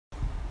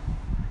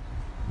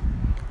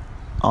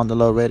On the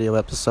Low Radio,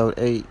 episode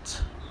 8.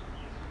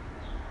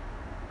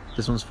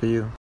 This one's for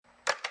you.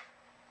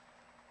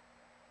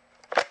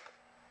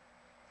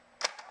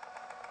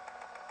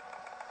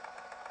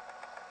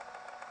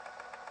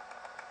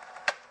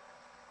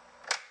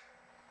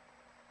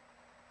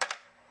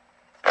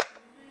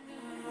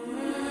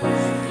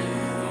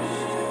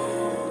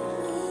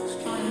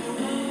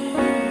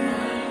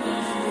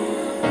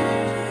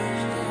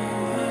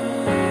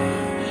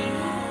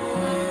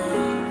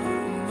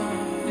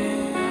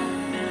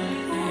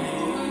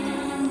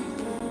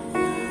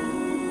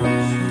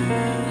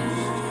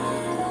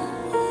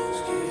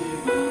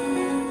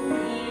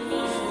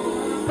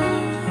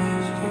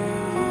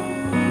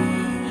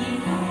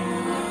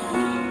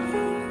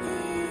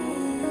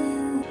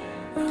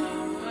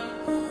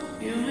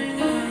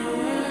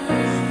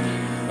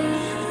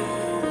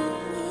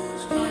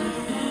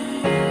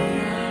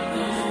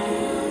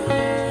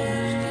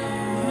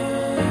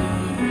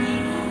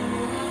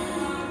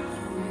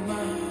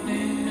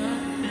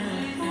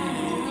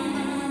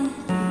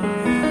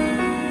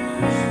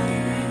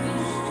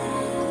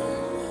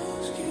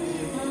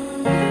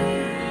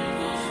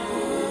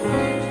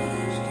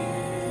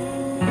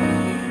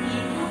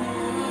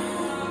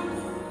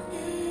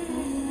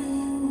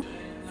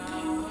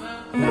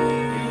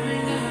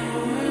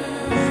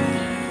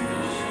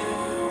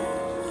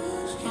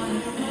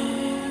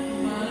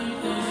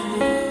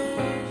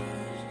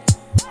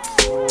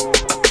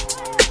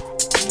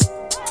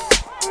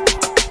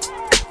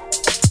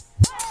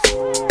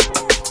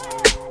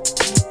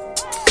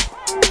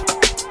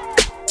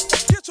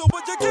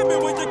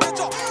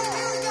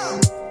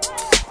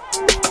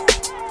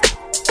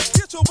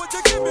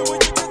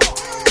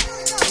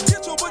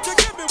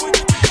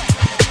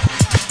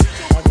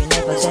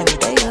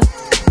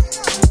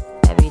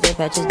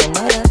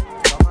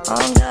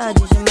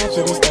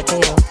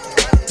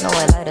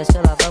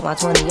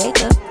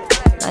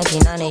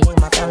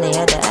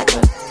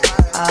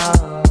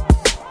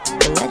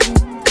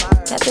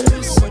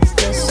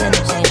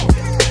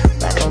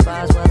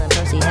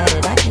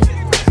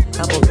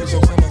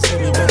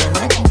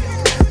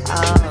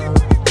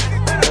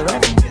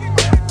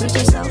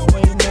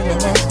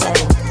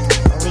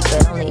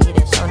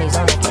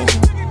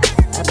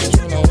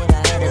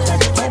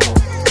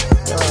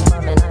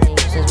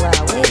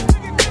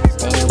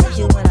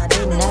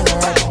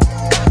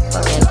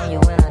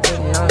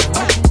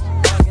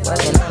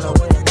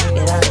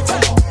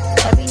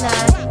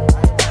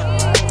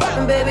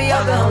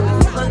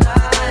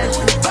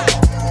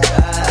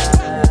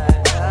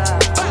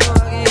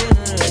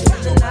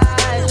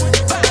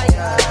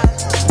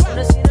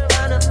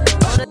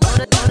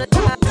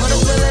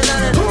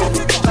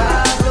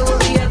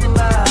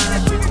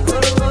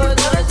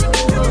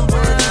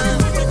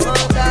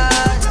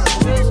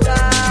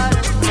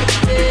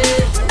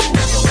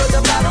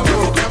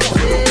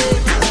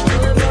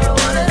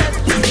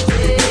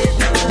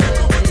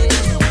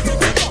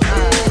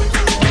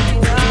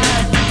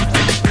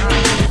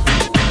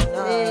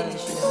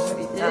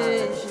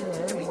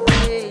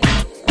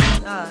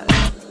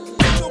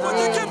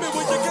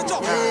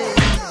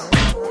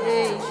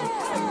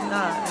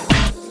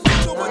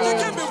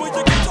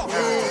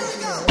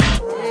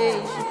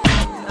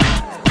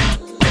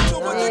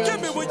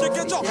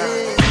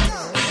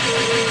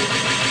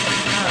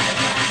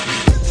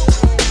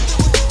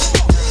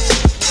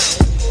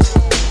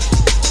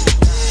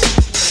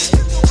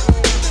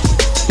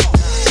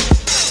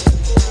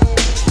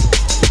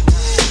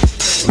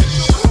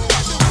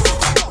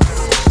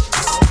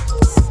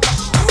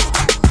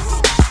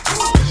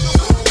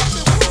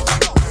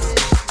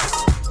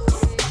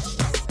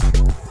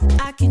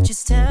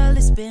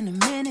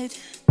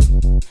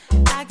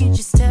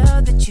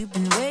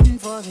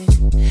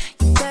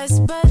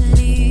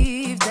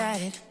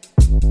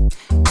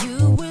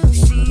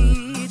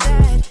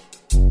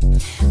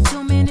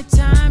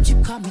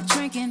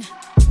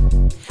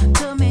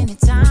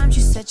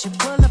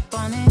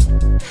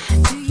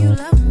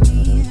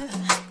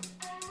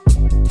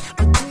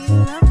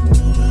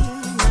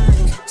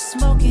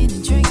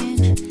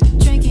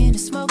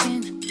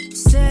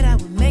 Said I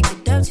would make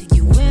it up to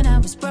you when I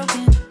was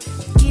broken.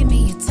 Give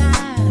me your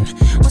time.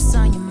 What's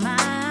on your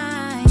mind?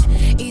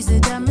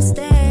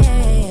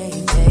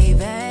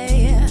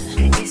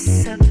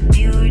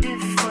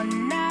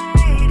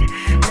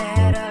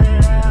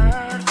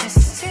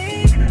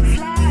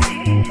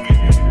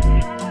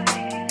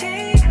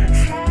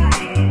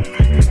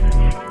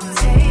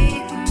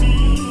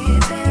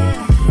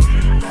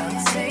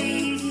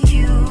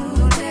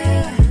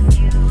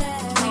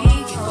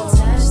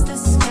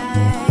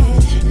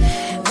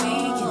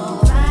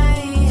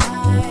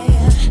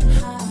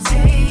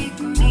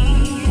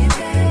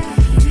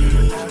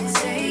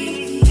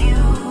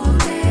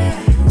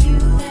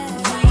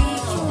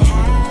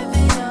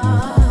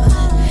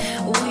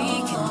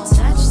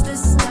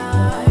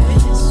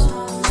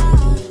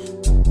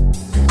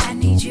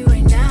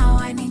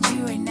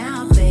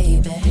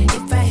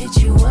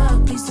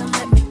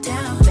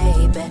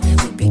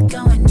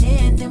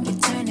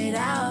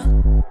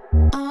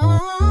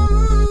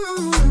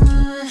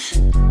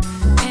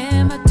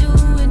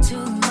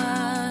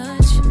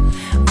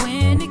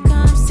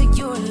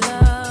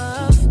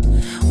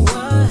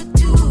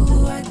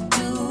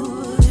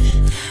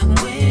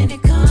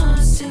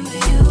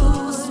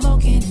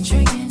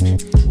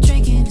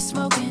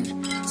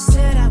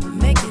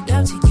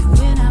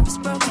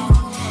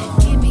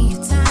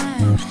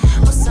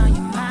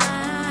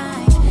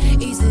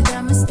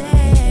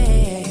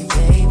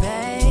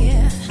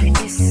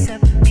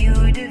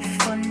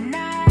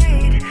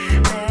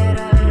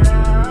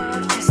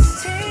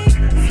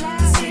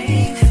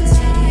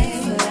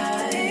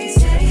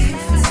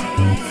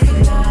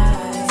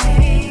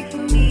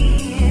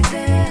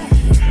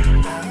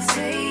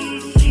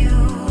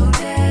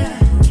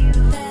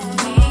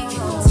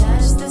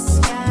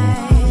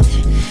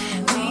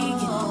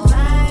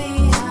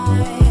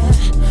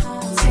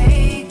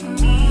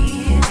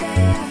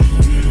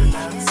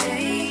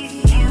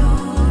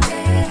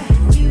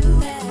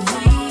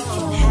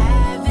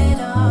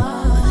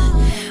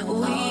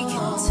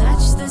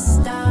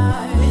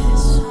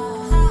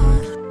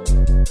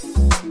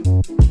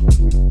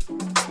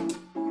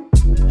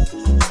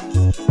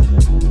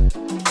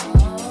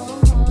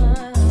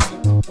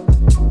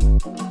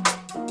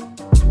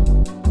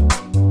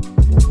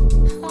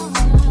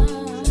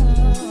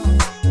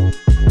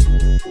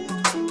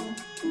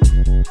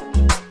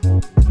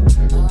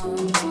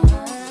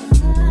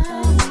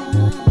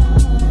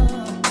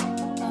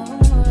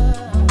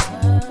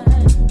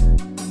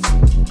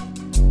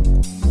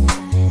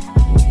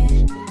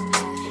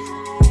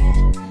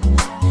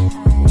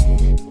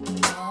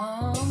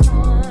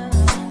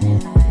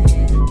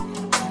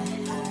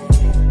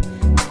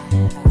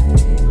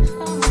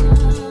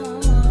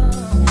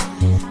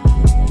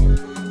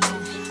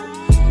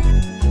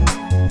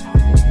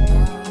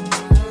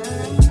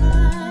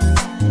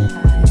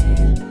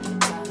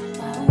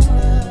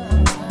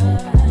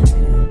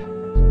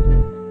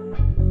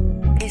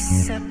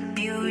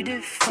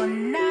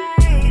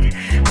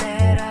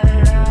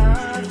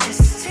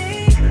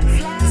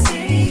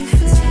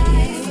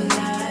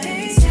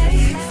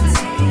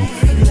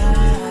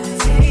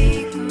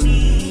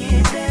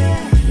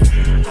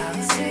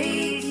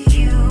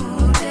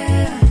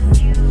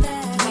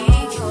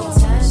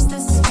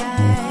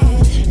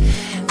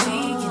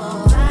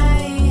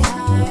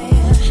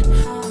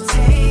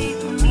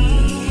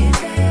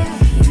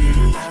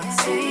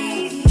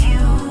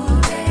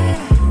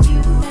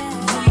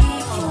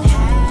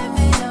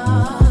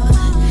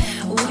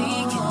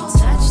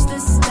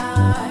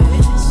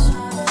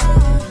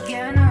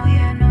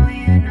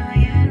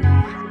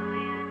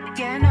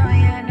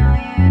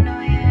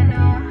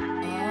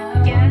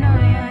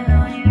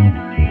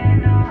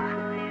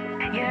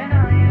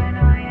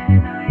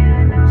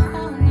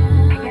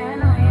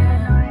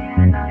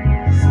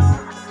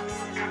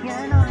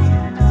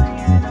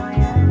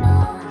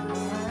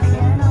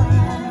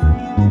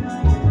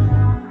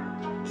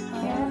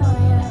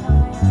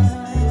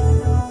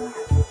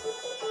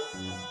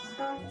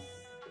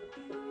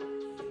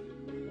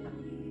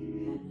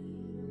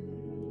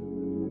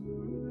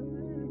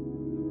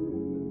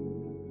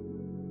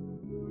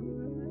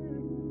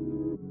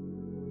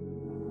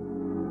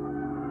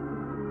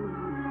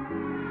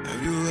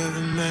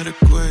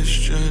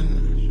 question.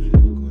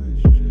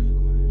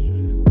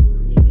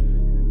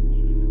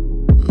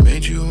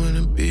 Made you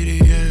wanna be the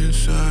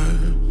answer.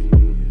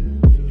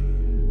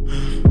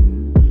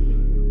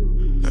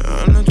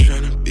 I'm not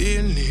tryna be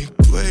an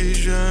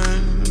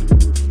equation.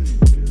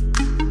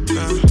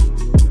 No.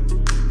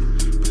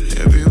 But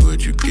every word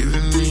you're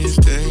giving me is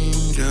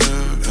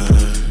dangerous.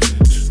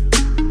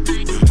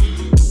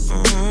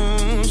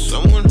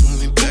 Someone hold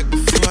me back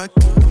before I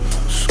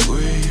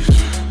squeeze,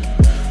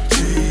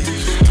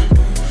 tease,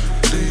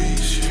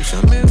 please.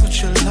 Tell me what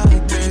you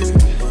like, baby.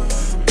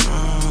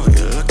 Oh,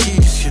 you're lucky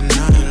you're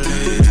not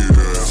late.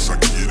 Yes, I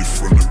get it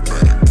from the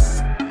back.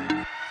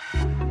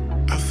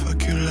 I fuck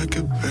you like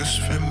a best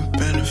friend with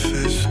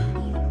benefits.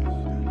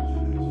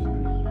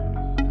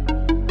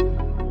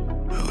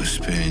 I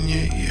whisper in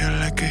your ear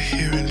like a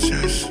hearing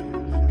test.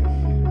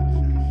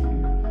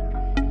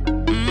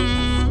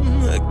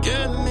 I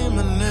can't name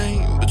my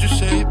name, but you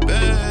say it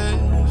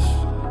best.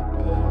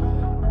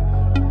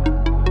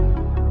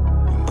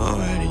 I'm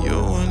already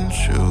your one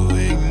true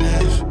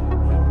weakness.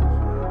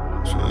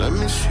 So let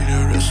me see the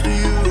rest of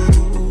you.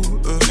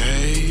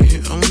 Hey,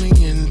 only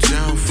in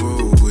town for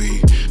a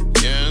week.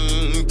 Can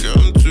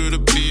come to the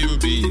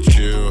B&B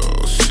chill.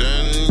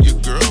 Send your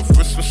girl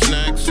for some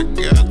snacks. I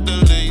got the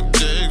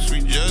latex. We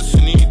just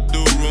need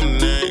the room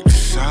next.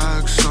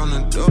 Socks on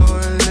the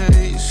door,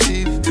 lacy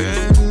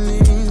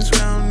panties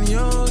round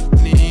your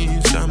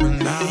knees. I'ma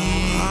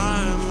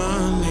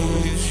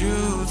need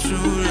you to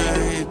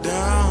lay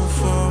down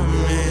for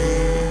me.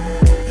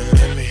 And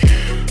let me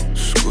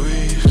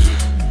squeeze,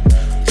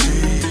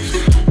 tease,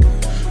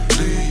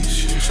 please.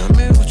 Tell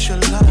me what you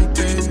like,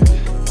 baby.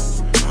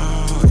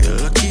 Oh, you're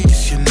lucky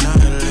you're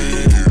not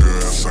late.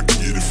 Yes, I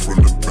get it from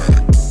the back.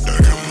 I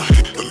got my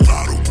hit the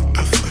lotto.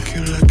 I fuck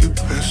you like your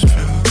best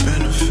friend with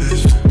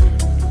benefits.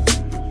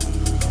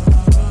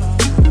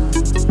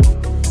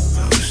 I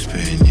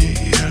whisper in your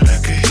ear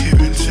like a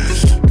hearing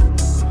test.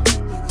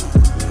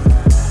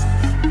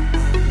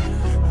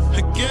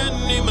 I can't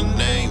name my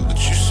name, but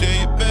you say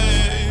it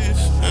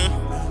best.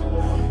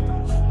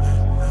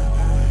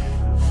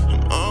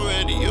 I'm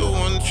already your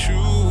one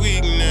true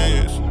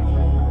weakness.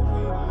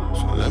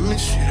 So let me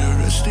see the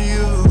rest of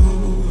you.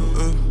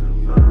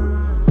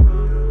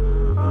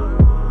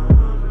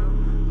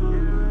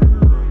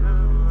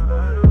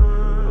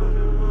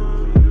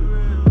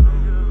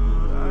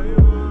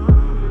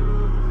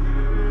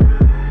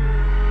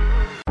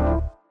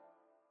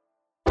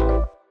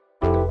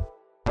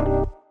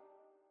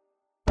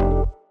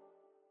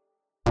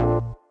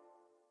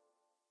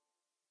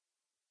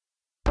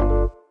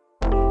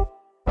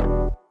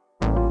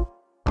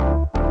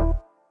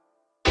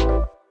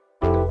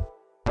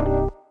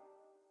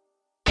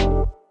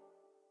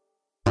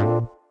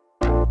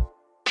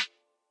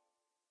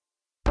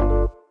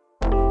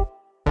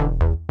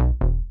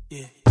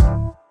 Yeah.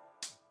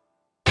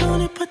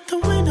 Gonna put the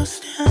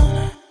windows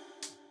down,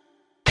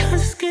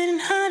 'cause it's getting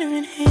hotter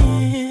in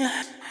here.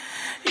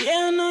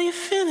 Yeah, I know you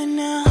feel it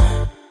now.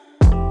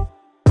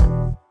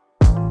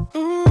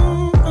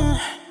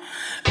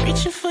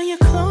 Reaching for your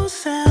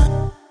clothes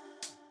out.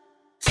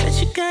 Said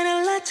you got a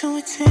lot to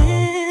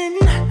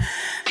attend.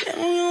 Then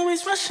we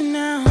always rushing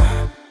now.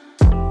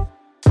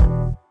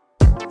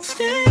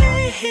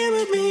 Stay here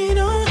with me,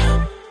 don't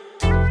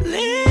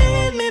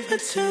leave me for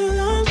too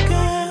long,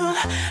 girl.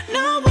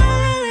 No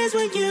worries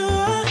when you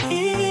are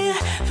here.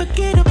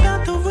 Forget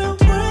about the real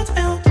world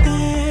out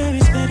there.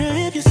 It's better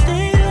if you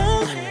stay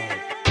long.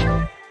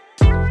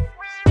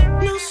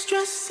 No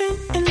stressing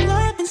and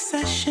loving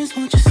sessions.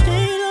 Won't you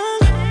stay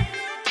long?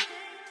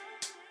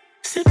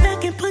 Sit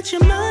back and put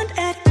your mind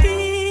at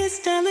ease,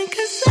 darling,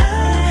 'cause I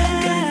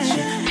got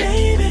you,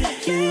 baby.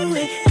 You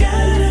ain't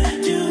gotta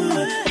do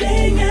a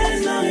thing as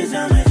long as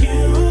I'm with you.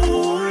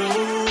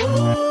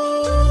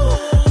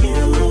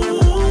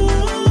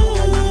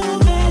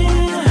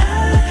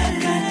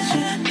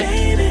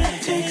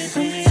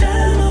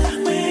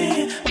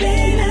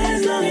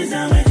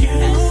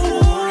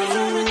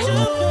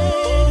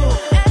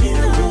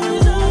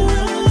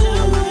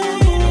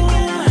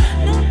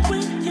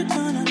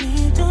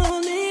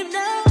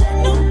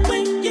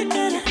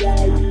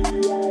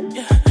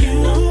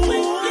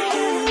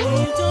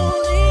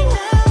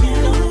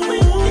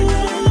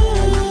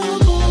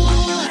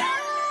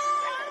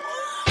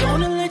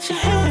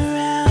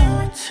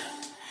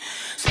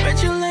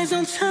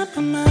 On top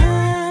of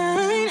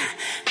mine,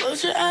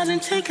 close your eyes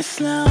and take it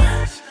slow.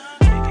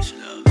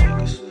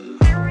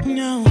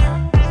 No,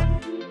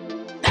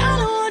 I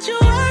don't want you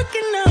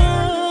working, no.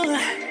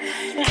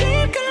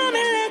 Keep calm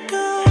and let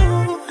go.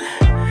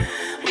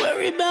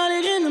 Worry about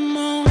it in the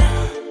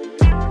morning.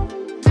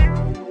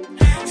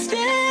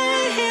 Stay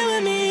here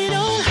with me,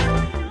 don't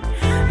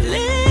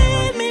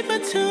leave me for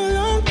too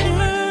long,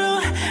 girl.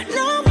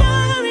 No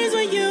worries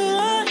when you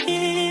are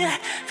here.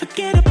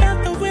 Forget about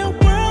the real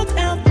world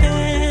out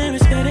there.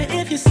 It's better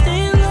if you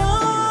stay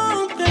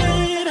long,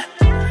 babe.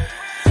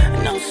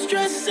 No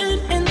stressing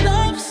and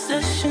love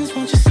sessions.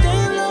 Won't you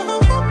stay long?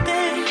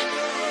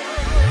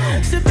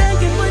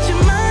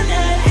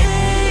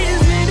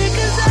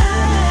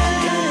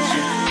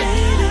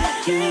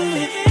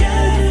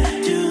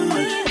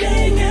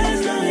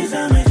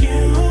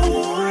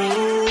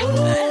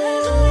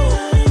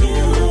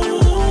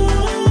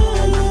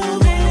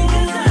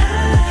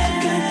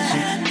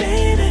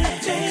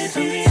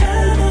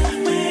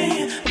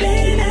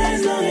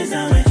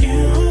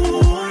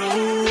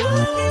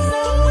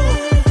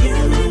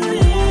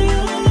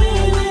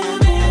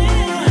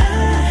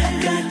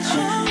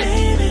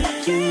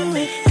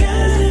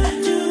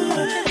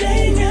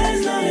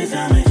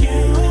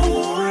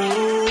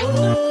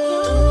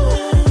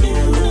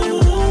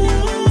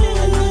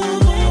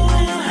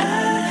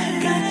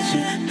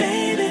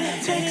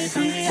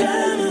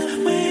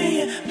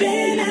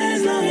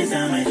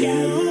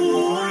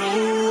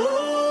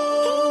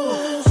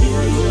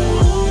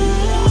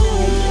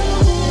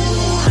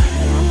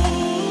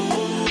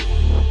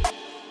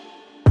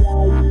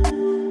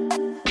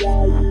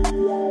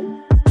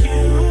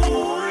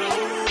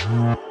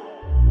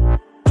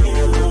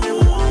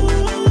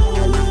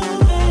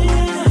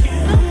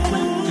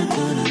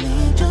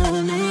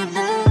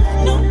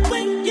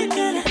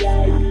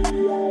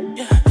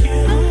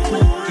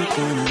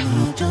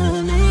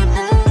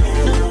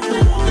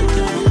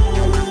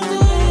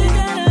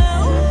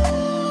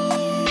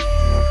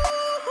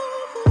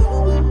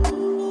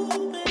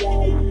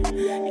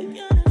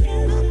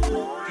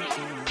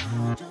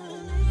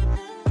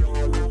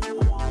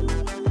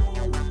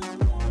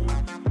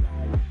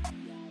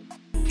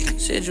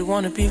 said you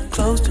wanna be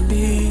close to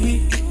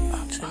me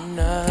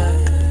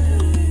tonight.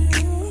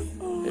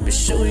 Baby,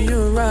 show you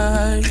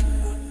right.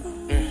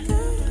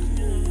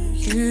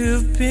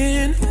 You've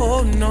been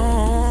holding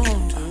on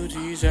to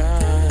these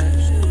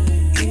eyes.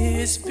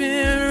 It's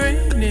been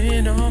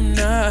raining all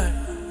night.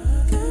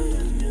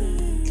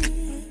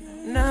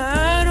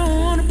 Now I don't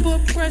wanna put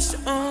pressure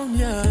on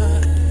ya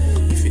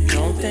if you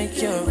don't think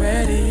you're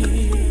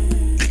ready.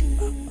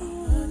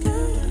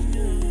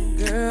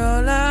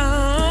 Girl,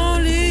 I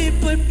only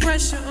put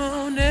pressure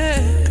on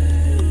it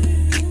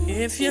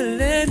if you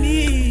let me.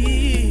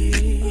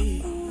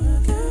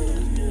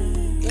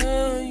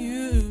 Girl,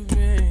 you've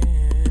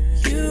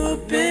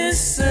been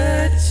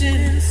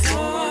searching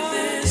for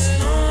this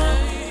long,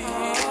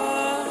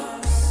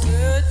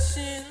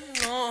 searching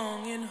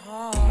long and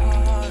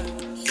hard.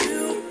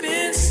 You've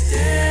been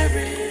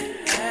staring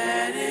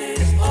at it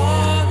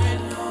all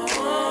and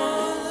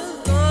all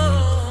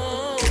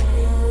along.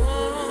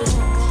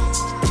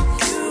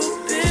 You've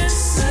been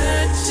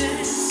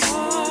searching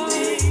for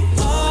me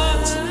all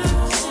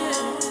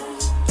along.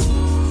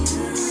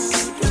 You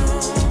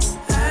don't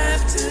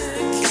have to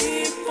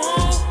keep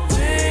on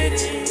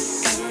waiting.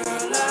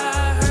 Girl, I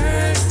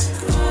heard you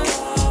call.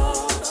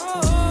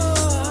 Oh,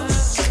 I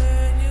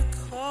heard you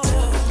call.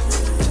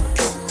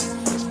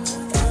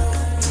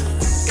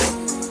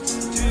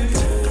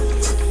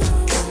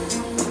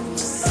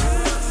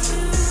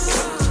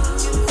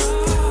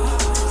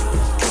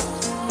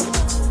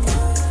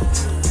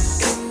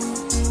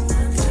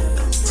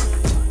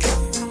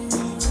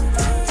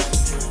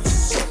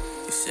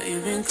 You say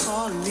you've been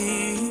calling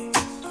me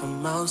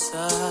from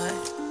outside.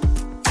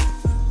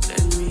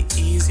 Let me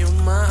ease your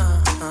mind.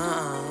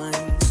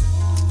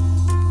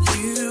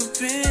 You've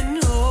been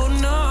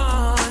holding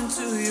on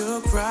to your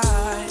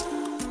pride,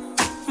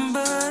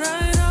 but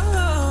I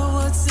know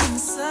what's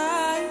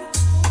inside.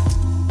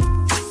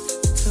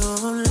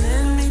 Don't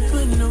let me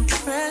put no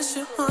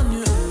pressure on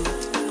you.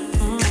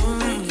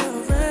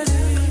 You're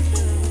ready.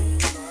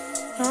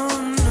 Oh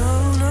no,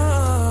 no.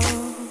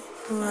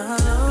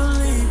 I'll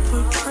only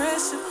put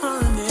pressure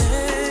on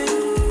it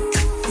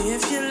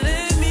if you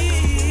let me.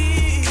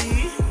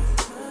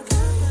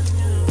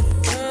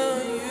 Oh,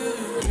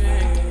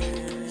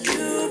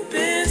 you've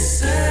been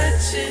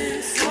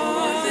searching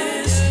for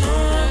this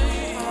long,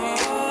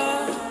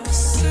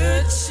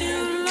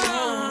 searching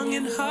long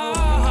and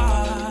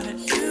hard.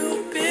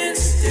 You've been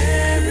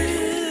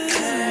staring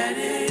at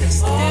it,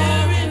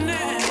 staring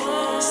at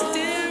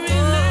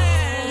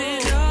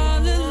it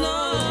all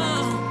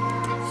along.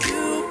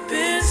 You've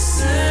been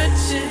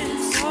searching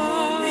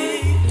for me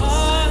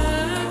all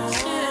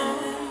along.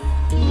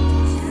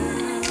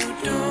 You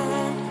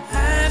don't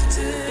have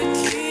to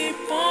keep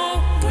on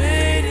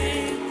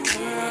waiting.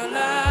 Girl,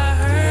 I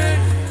heard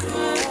you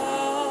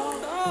call.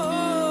 Oh,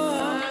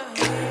 I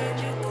heard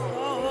you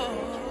call.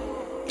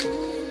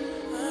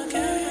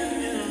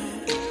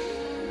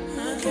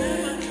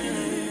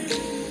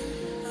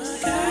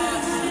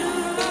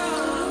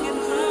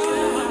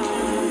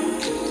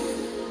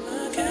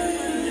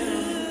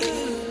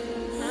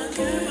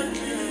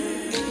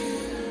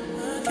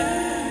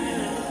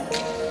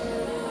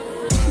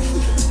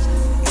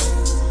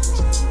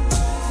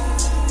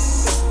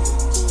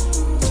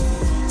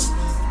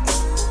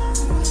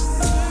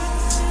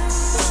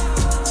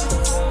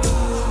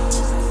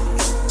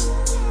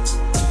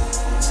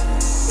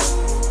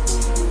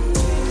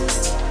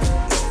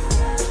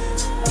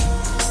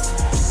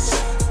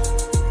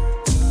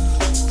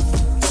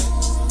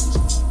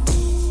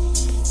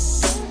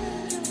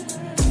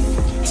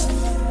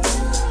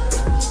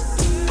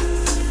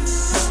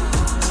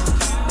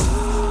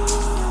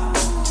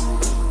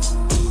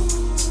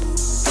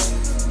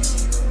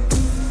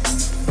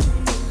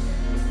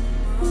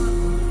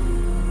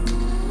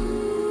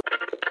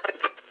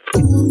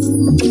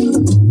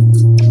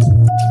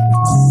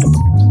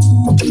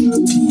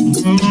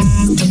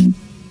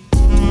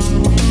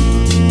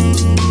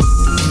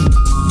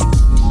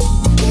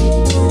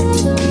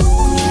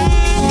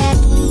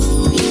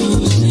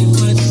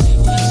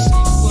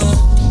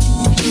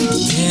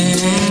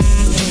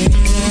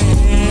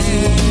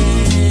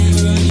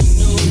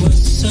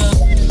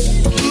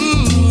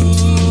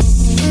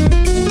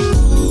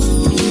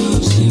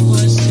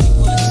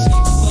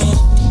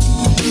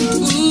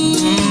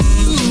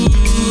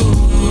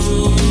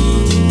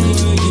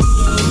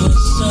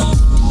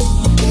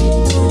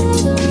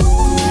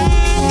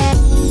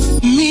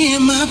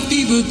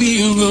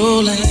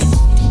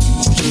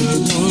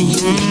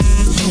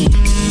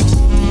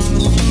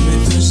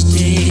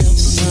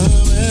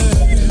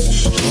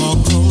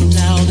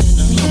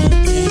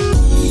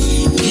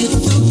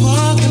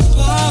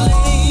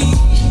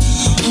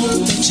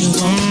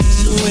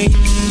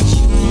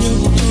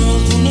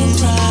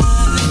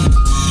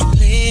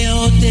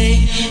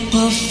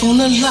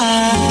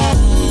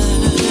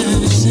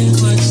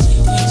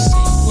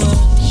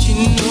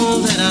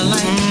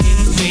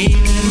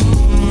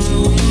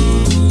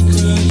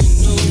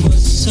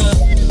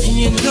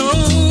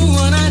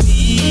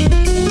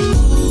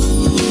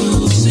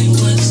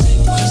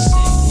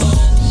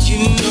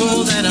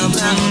 I'm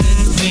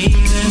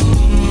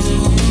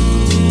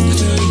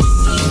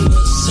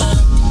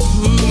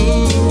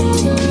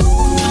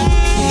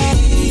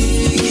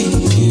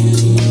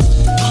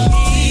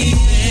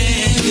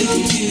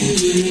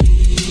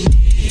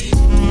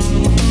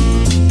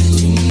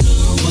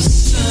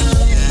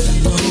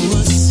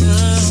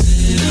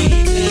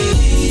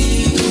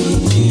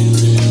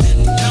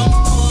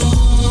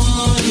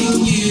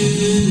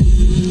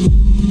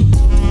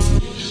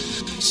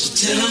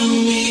tell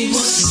me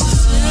what's up.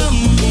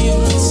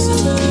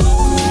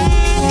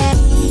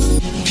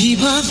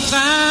 People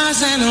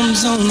thighs and I'm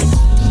zoning.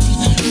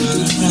 Run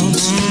around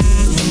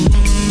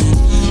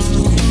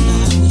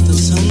with the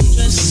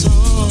sundress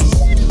on.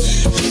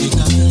 Think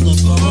I feel a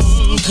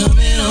bone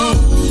coming on.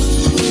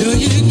 Girl,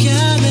 you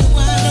got me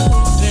wide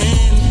open.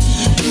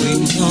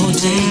 Waiting all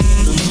day,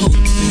 I'm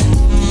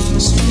hoping.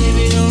 So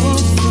baby,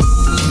 don't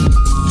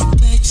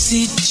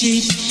backseat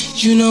Jeep.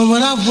 You know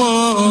what I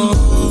want.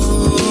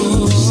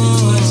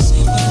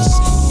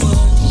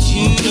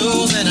 You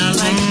know that I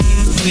like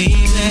you, baby.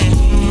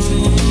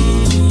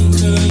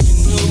 Girl, you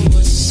know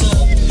what's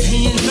up, and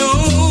you know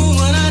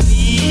what I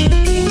need.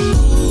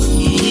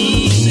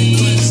 Say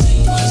what?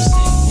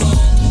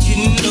 You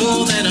know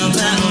that I'm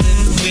out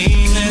in,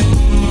 baby.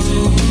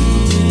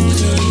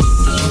 Girl, you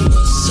know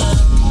what's up.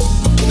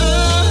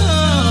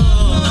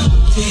 Oh, I'm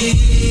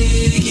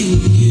begging you,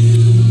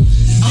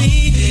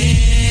 baby.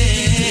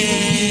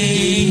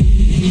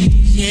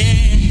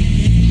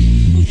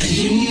 Yeah, and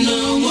you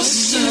know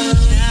what's up.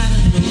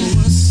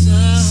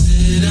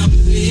 Said I'm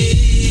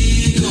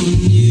big on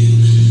you,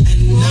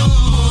 and I'm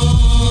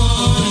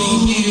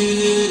on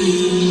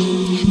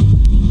you.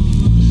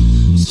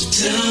 So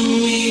tell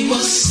me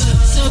what's up.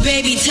 So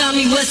baby, tell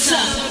me what's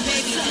up.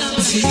 Big on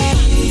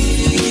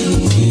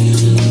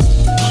you,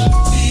 I'm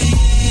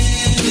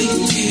big on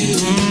you,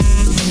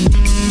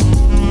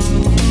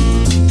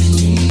 and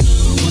you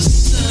know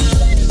what's up.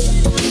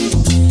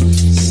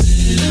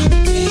 Said I'm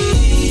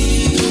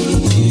big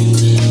on you,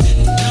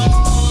 and I'm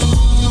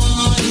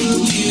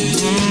on you.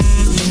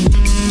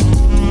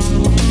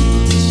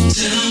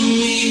 Tell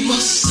me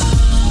what's up.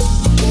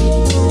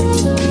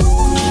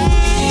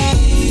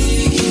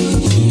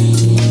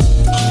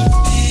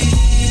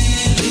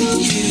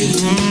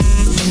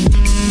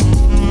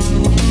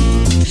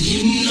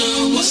 You know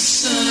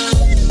what's up.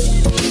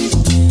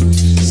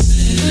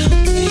 Said I'm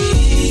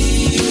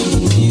big on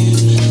you,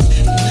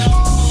 and I'm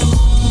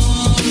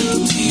on you.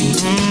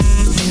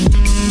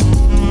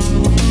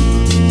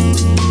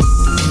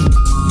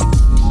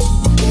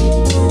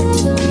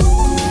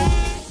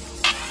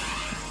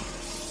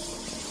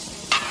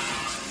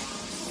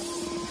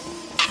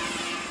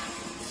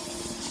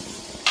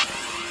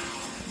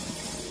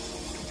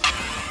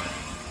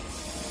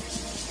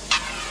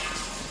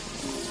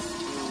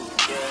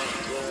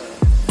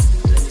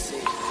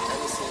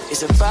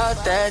 It's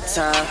about that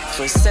time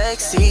for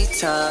sexy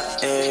time,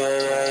 yeah,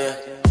 yeah, yeah, yeah.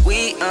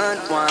 We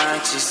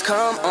unwind, just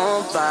come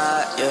on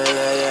by, yeah,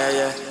 yeah, yeah,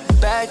 yeah.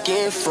 Back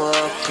and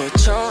forth,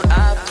 Patron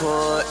I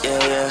pour,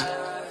 yeah, yeah.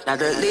 Now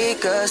the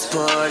liquor's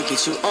poured,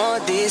 get you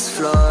on this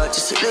floor.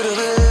 Just a little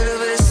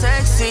bit of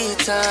sexy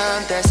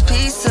time, that's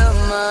peace of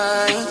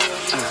mind.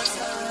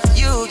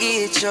 You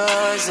get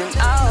yours and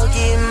I'll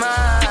get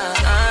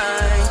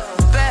mine.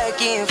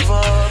 Back and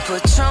forth,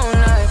 Patron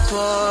I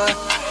pour.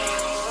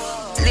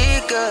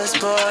 Liquor's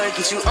poured,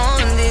 get you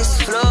on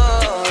this floor.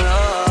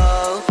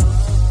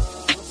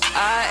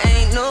 I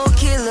ain't no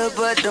killer,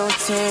 but don't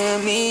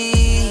tempt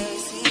me.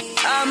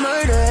 I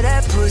murder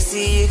that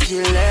pussy if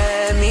you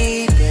let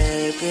me,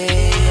 baby,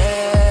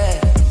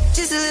 yeah.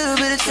 Just a little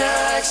bit of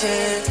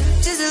touching,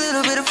 just a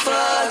little bit of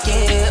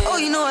fucking. Oh,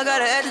 you know I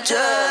gotta add the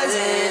drugs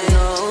in,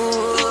 no.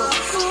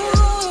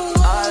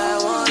 All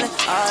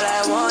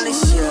I want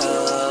is you.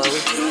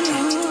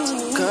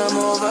 Come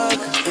over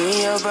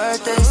in your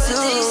birthday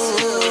suit.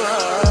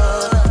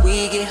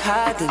 We get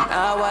high, then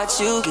I watch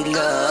you get low.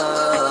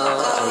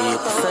 Are you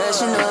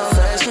professional?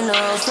 It's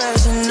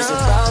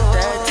about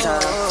that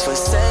time for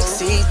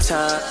sexy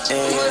time,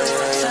 yeah,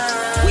 yeah,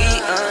 yeah. We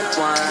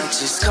unwind,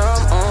 just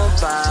come on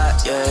by,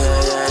 yeah,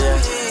 yeah, yeah.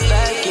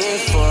 Back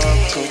and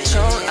forth,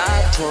 Patron I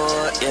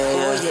pour,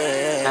 yeah,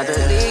 yeah. Now the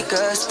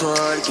liquor's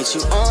poured, get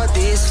you on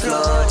this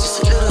floor.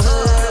 Just a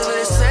little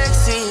bit of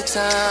sexy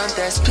time,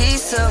 that's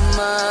peace of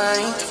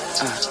mind.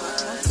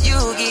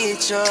 You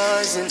get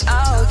yours and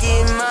I'll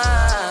get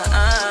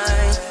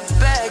mine.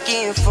 Back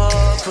and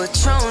forth,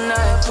 Patron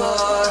I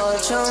pour.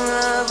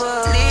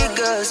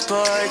 Liquor's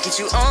poured, get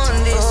you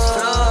on this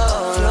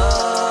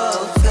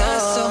floor.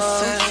 That's so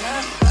fair,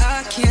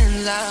 I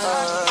can't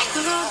lie.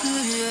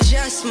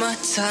 Just my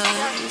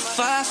time,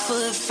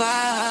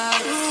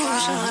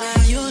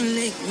 5'5". You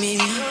lick me,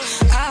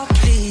 I'll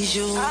please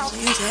you.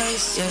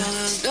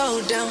 Yeah,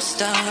 slow down,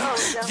 stop,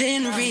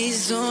 then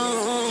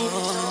resume.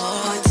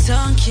 My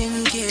tongue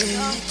can get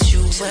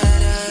you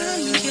wetter.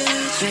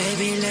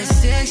 Baby,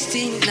 let's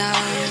 69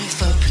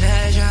 for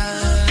pleasure.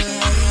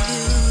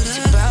 It's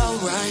about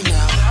right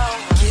now,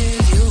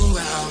 give you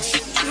round.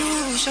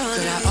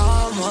 But I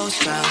almost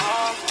found,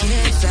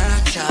 get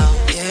back out,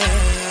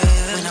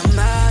 yeah. When I'm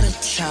out of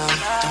town,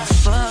 don't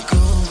fuck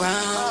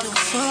around.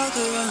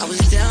 I was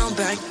down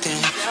back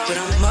then, but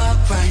I'm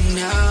up right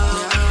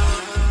now.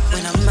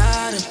 When I'm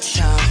out of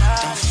town,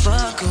 don't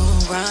fuck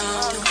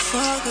around.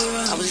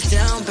 I was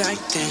down back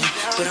then,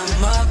 but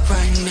I'm up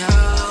right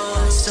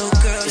now. So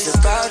girl, it's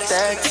about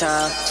that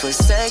time for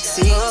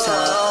sexy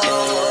time,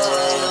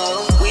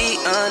 yeah. We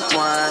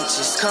unwind,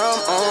 just come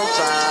on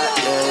by,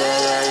 yeah,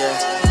 yeah, yeah, yeah.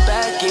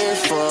 Back and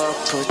forth,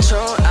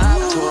 Patron I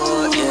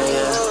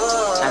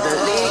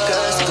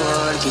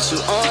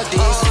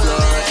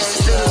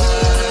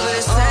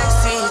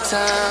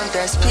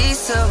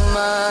to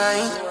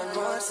mine.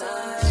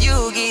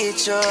 You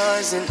get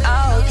yours and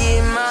I'll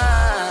get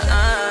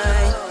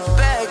mine.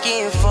 Back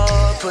and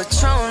forth,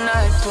 Patron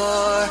I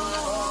pour.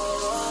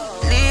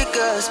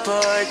 Liquor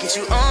sport, get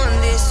you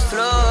on this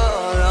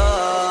floor.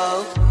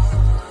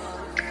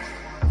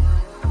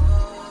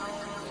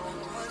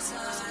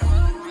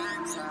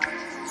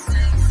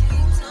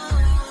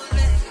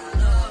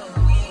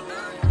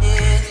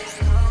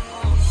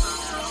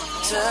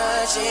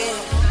 Touch it,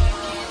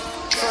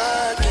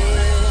 fuck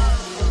it,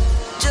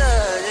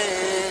 judge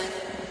it.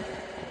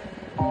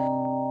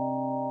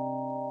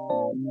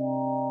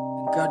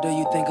 Girl, do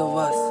you think of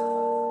us?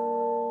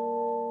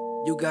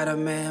 You got a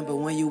man, but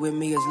when you with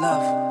me it's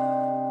love.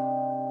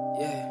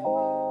 Yeah.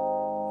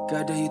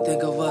 Girl, do you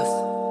think of us?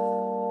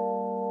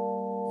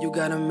 You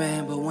got a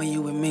man, but when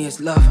you with me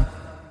it's love.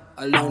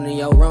 Alone in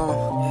your room.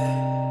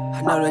 Yeah.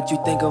 I know that you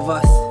think of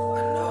us.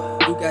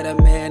 You got a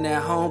man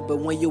at home, but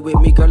when you with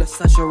me, girl, it's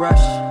such a rush.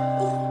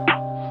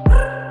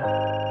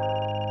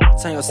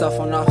 Turn your cell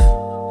phone off.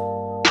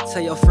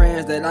 Tell your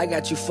friends that I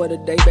got you for the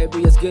day, baby,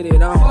 let's get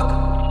it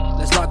on.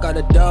 Let's lock all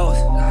the doors.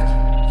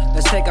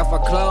 Let's take off our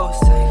clothes.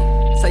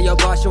 Say your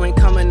boss, you ain't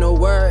coming to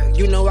work.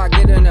 You know I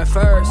get in there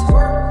first.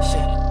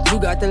 Shit, you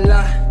got the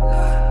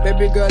lie.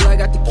 Baby girl, I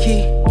got the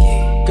key.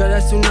 Girl,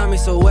 that tsunami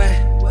so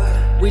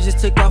wet. We just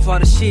took off all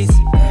the sheets.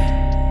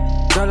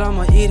 Girl,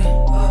 I'ma eat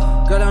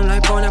it. Girl, I'm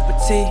like Bon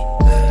Appetit.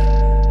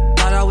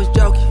 Thought I was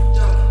joking.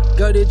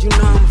 Girl, did you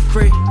know I'm a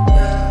freak?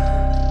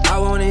 I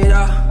want it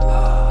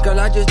all. Girl,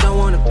 I just don't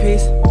want a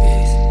piece.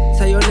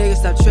 Tell your nigga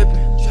stop tripping.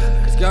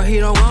 Cause girl, he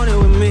don't want it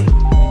with me.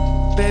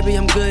 Baby,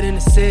 I'm good in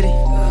the city.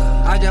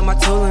 I got my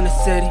tool in the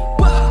city.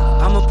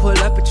 I'ma pull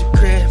up at your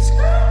crib.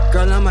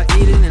 Girl, I'ma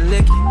eat it and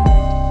lick it.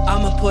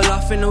 I'ma pull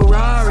off in a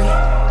Rari.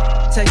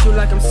 Text you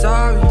like I'm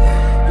sorry.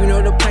 You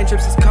know the plane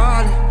trips is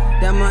calling.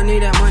 That money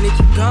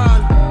keep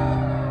calling.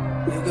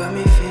 You got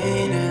me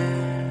feeling.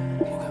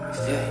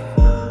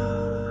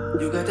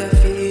 You got that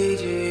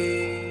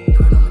Fiji.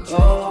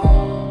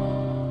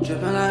 Oh,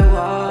 dripping like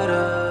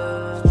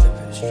water.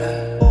 Dripping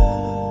straight.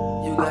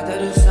 You got that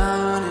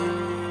Dasani.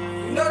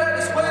 You know that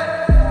it's wet.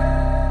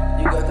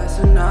 You got that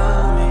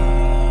tsunami.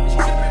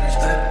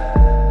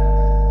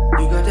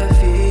 You got that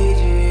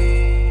Fiji.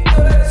 You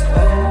know that it's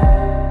wet.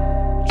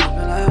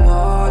 Dripping like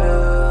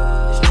water.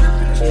 It's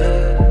dripping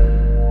straight.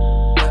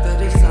 Got that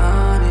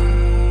Dasani.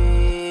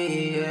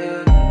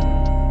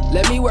 Yeah.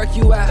 Let me work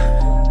you out.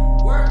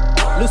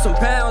 Lose some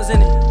pounds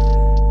in it.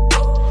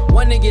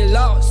 One to get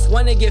lost,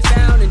 one to get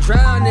found and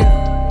drowned in it.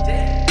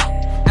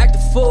 Act a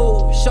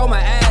fool, show my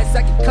ass,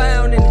 I can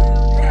clown in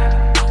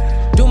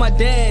it. Do my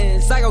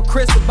dance, I go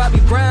Chris or Bobby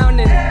Brown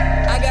in it.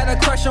 I got a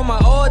crush on my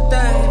old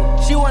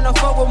thing. She wanna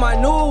fuck with my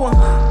new one.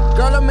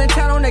 Girl, I'm in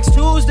town on next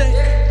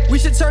Tuesday. We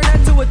should turn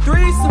that to a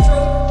threesome.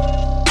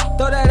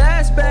 Throw that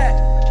ass back.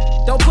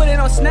 Don't put it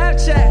on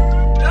Snapchat.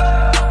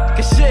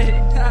 Cause shit,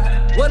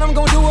 what I'm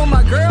gonna do with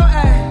my girl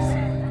ass?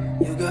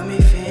 You got me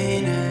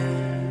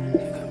feeling. You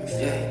got me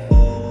feeling.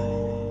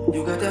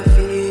 You got that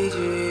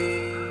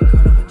Fiji.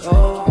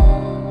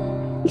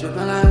 Oh,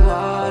 dripping like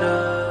water.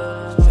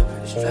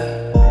 Dripping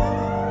straight.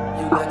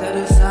 You got that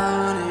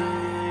Dasani.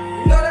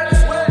 You know that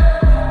it's wet.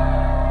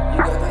 You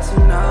got that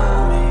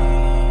tsunami.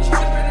 It's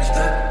dripping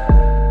straight.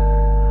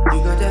 You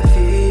got that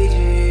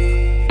Fiji.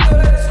 You know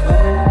that it's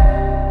wet.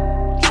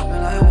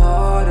 Dripping like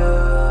water.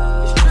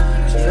 It's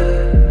dripping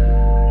straight.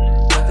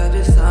 Got that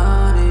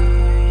Dasani.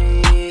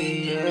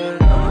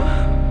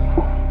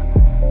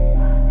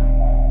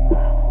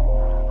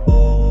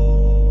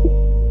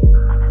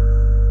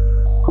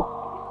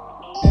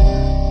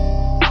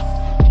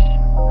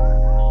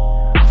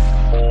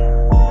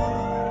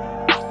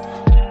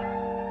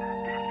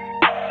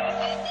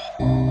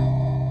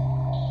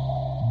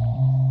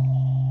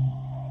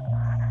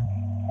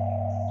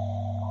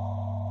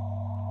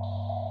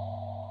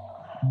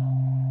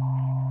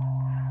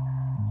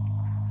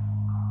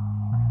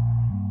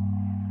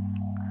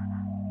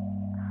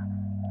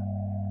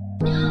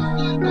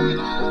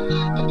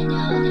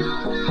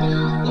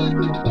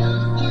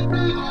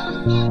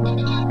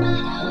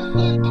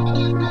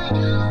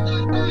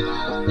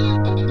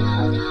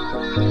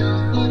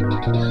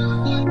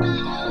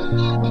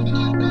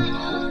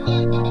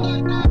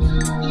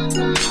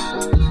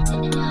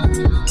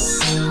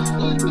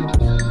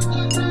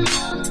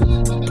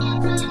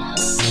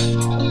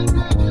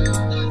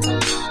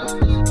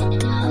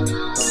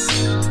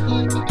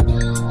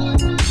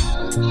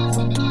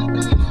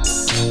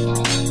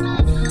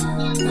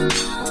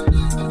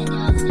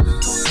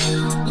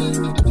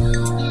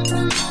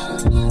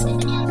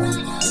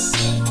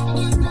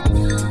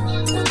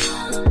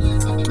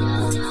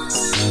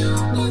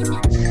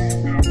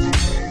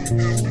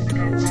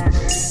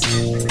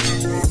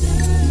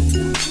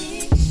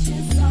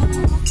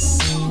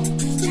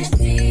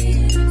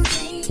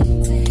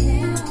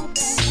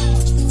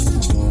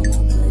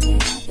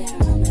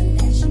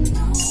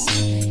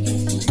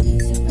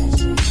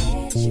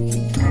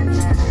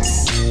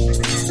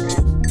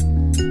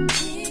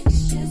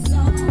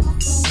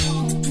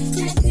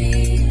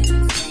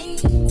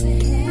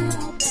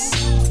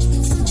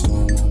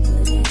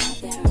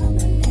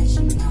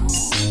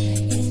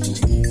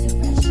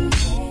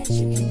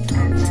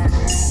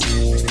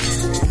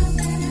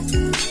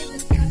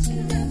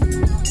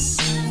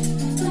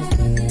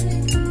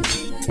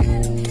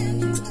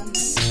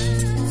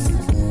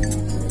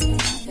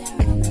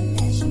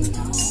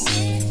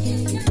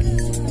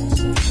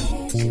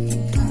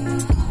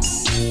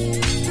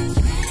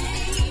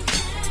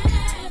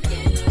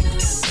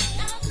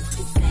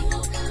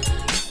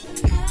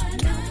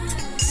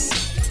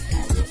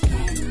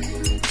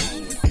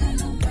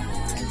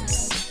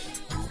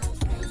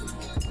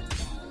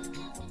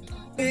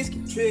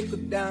 Whiskey trickle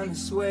down the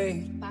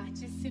sway.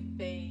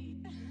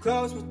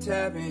 Close my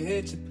tab and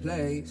hit your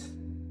place.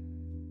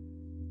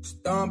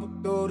 Stumble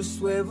through the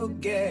swivel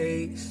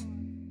gates.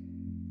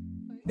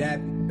 That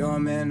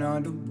doorman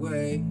on the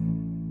way.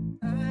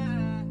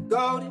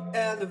 Golden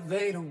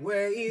elevator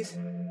ways.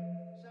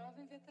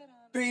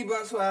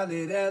 $3 while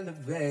it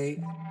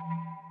elevates.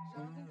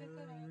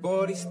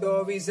 40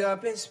 stories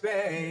up in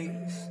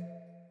space.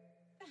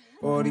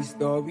 40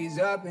 stories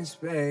up in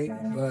space.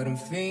 But I'm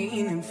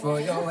fiending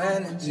for your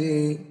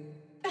energy.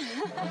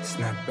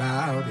 Snap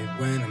out it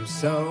when I'm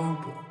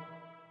sober.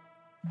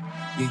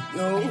 You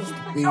used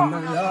to be my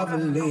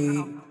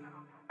lovely.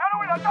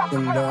 The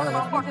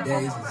love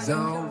days is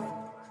over.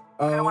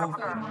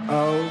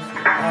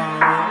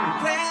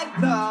 Dead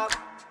love.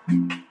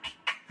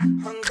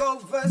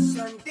 Hungover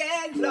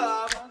Sunday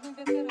love.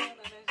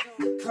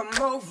 Come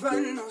over,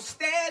 no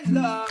stay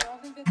love.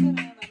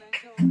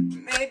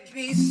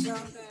 Maybe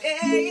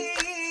someday,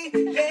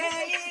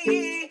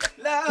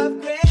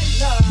 love,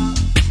 great love.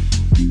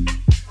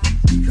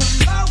 Come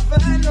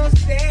over, no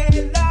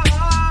stay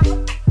love.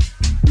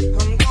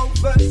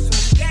 Hungover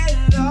Sunday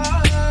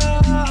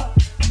love.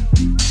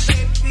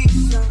 Maybe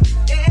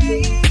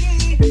someday,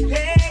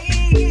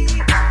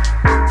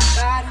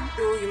 sliding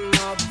through your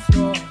marble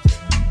floor.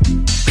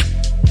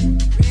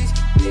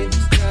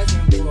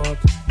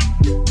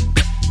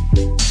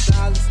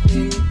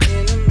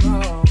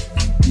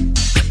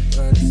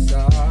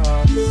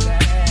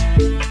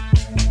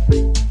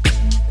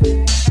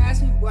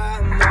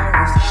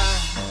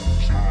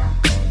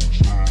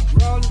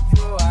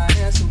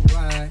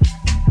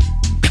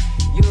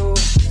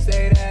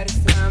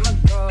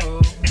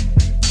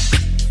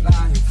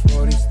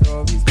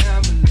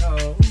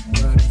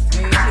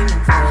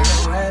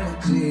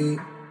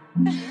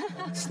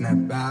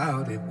 Snap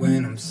out it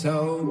when I'm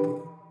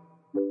sober.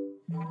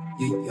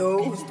 You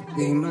used to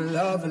be my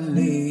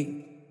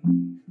lovely,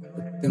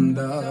 but them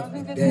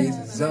lovely days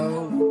is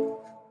over.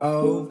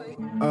 Red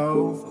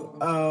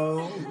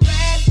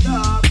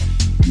love,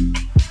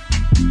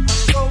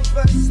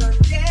 hungover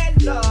Sunday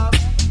love.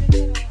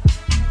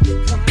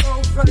 Come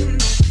over, no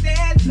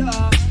stay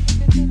love.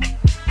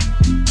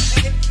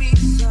 Maybe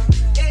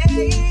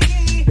someday,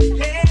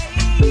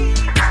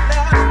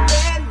 love,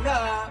 red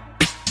love.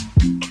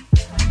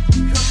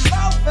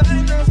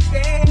 No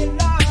stay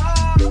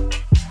love.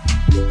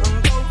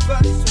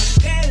 Hungover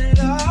Sunday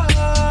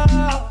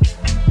love.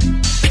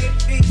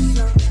 Maybe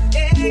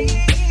someday.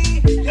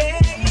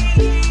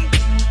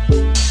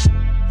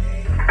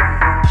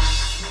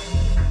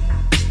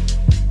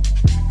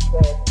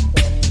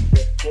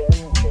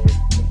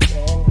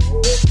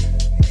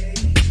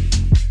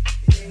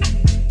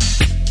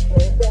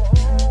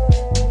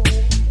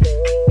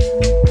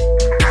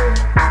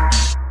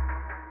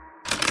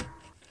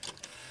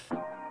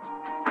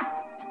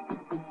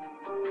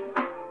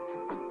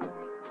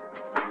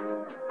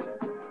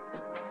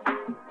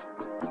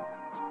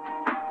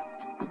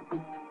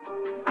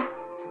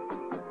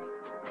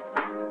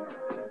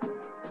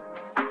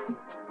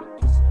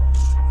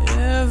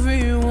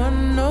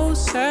 Everyone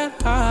knows that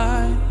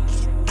I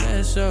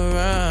mess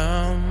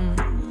around.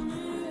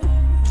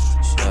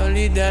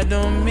 Surely that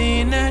don't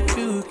mean that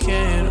you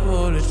can't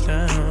hold it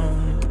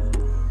down.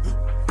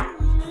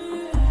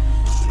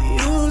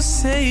 You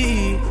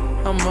say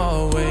I'm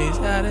always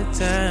out of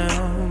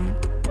town,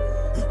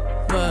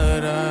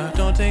 but I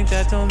don't think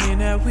that don't mean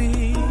that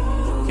we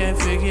can't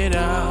figure it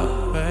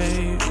out,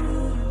 babe.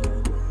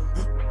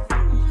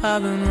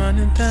 I've been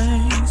running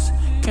things.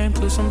 Came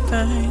through some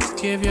things,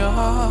 give your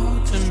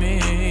heart to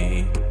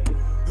me.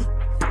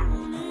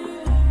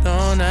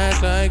 Don't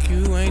act like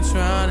you ain't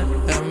tryna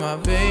have my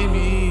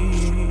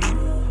baby.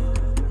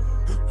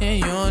 And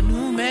your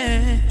new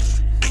man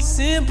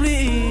simply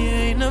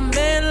ain't a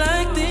man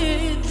like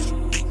this.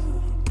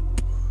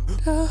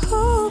 I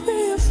hope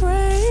you're afraid.